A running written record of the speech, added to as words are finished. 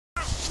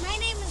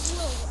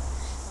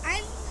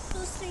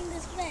watching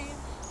this video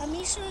of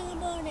me shooting a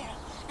bow and arrow.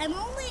 I'm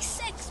only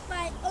 6, but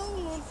I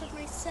own one for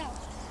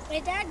myself. My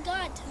dad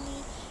got it to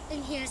me,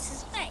 and here's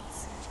his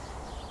face.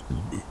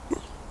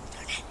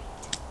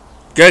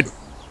 Good.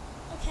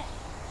 Okay,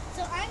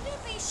 so I'm going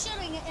to be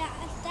shooting it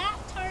at that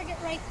target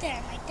right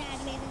there. My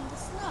dad made in the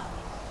snow.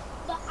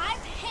 But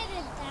I've hit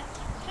that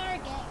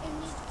target, and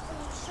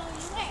I'll show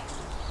you where.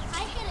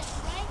 I hit it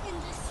right in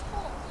this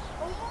hole,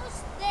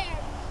 almost there.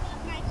 But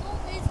my goal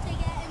is to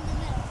get in the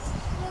middle.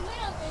 In the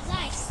middle is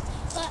ice,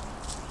 but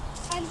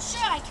I'm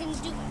sure I can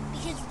do it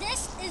because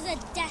this is a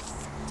death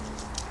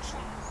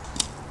trap.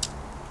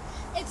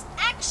 It's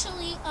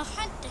actually a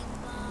hunting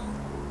bow.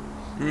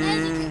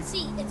 As you can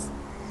see, it's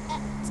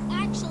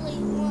actually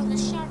one of the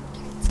sharp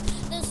kinds.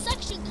 The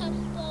suction cup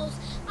bows,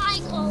 I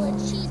call it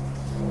cheap.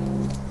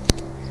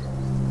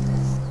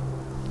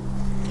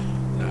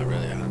 Not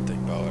really a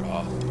hunting bow at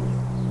all.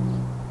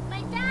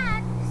 My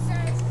dad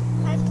says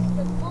I'm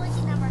the boy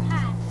he never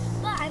had,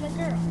 but I'm a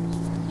girl.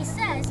 He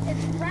says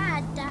it's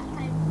rad that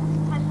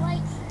I'm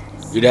like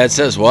this. Your dad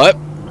says what?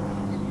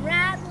 It's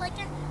rad like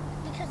it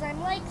because I'm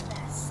like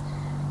this.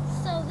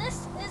 So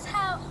this is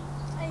how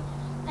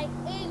I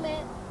aim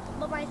it,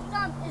 but my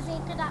thumb is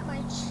aimed at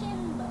my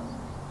chin bone.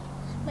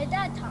 My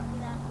dad taught me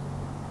that.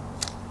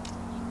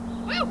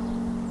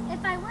 Woo!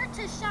 If I were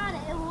to shot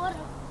it, it would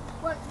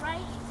have worked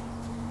right.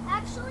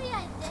 Actually,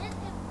 I did,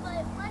 but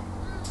it went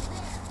through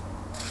there.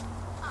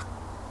 Up.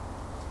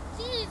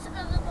 These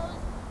are the bows.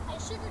 I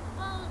shooted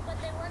bows,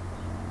 but they went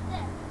through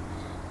there.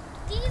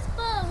 These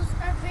bows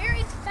are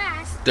very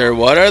fast. They're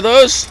what are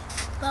those?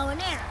 Bow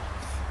and arrow.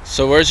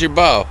 So where's your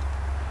bow?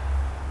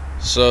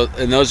 So,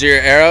 and those are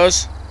your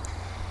arrows?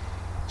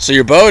 So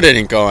your bow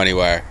didn't go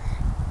anywhere.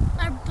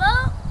 Our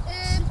bow,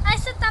 and I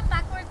said that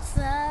backwards,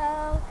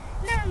 so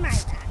never mind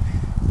that.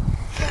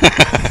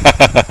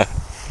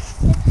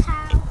 It's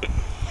how I'm going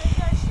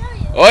to show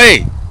you.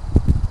 Oi!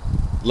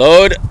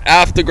 Load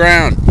off the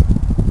ground.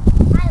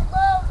 I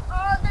load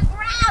on the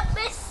ground,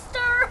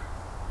 mister.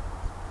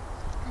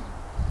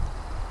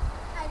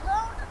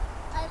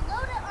 I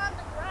load it on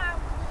the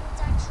ground because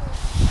it's actually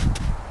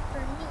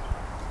for me.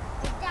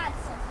 My dad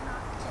says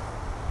not to.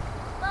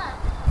 But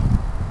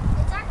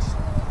it's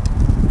actually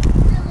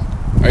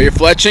really Are you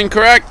fletching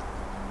correct?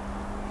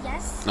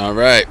 yes, All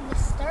right.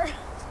 mister.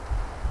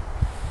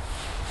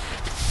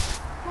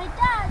 My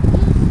dad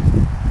used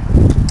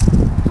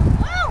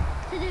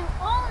to do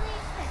all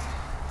these things.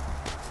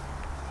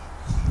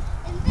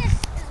 And this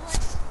is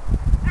what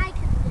I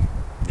can do.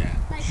 Yeah,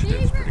 My she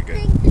does pretty favorite good.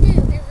 thing to do is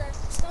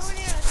a bow and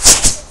arrow is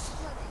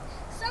swimming.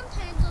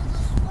 Sometimes I'll go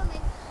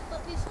swimming,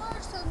 but before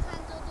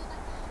sometimes I'll do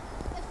that.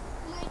 If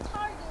my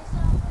target is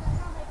up and I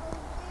have my bow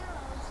and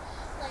arrows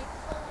like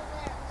over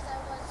there as I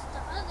was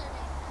the other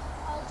day,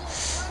 I'll just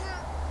run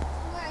out.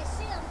 When I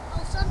see them,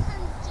 I'll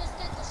sometimes just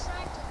get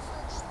distracted,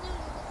 start shooting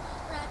it,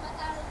 grab it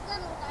out, and then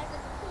I'll dive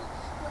in the pool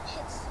when it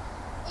hits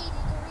 80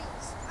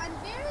 degrees. I'm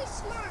very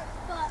smart,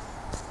 but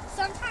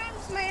sometimes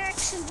my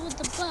actions with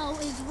the bow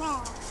is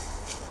wrong.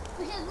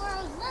 Because when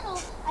I was little,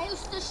 I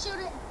used to shoot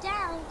it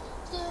down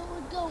so it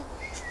would go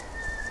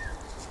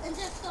and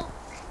just go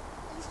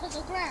into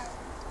the ground.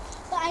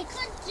 But I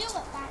couldn't do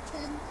it back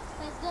then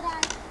as good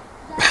as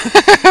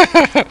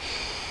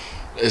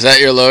Is that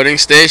your loading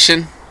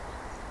station?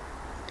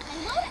 I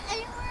load it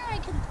anywhere I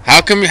can.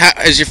 How come?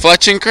 Is your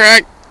fletching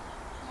correct?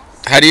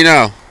 Yes. How do you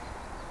know?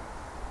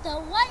 The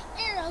white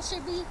arrow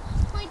should be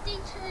pointing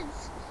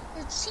towards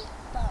your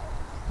cheekbone.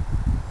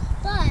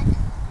 But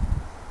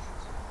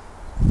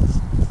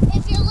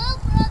if your little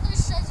brother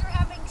says you're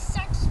having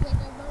sex with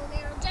a bow and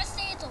arrow, just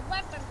say it's a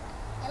weapon.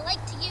 I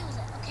like to use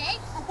it, okay?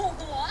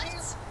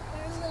 What?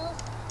 Your little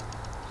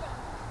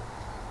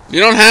You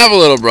don't have a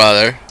little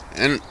brother,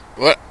 and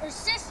what? or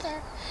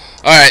sister.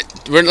 All right,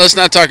 let's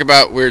not talk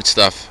about weird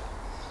stuff.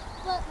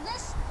 But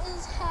this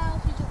is how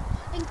you do it.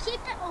 And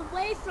keep it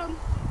away from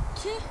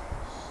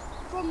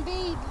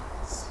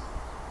babies.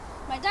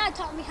 My dad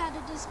taught me how to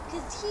do this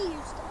because he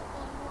used to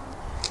own one.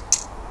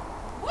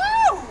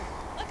 Woo!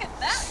 Look at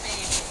that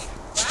baby.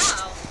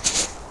 Wow.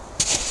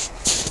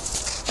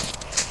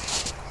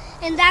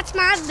 And that's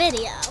my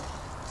video.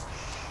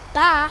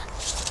 Bye.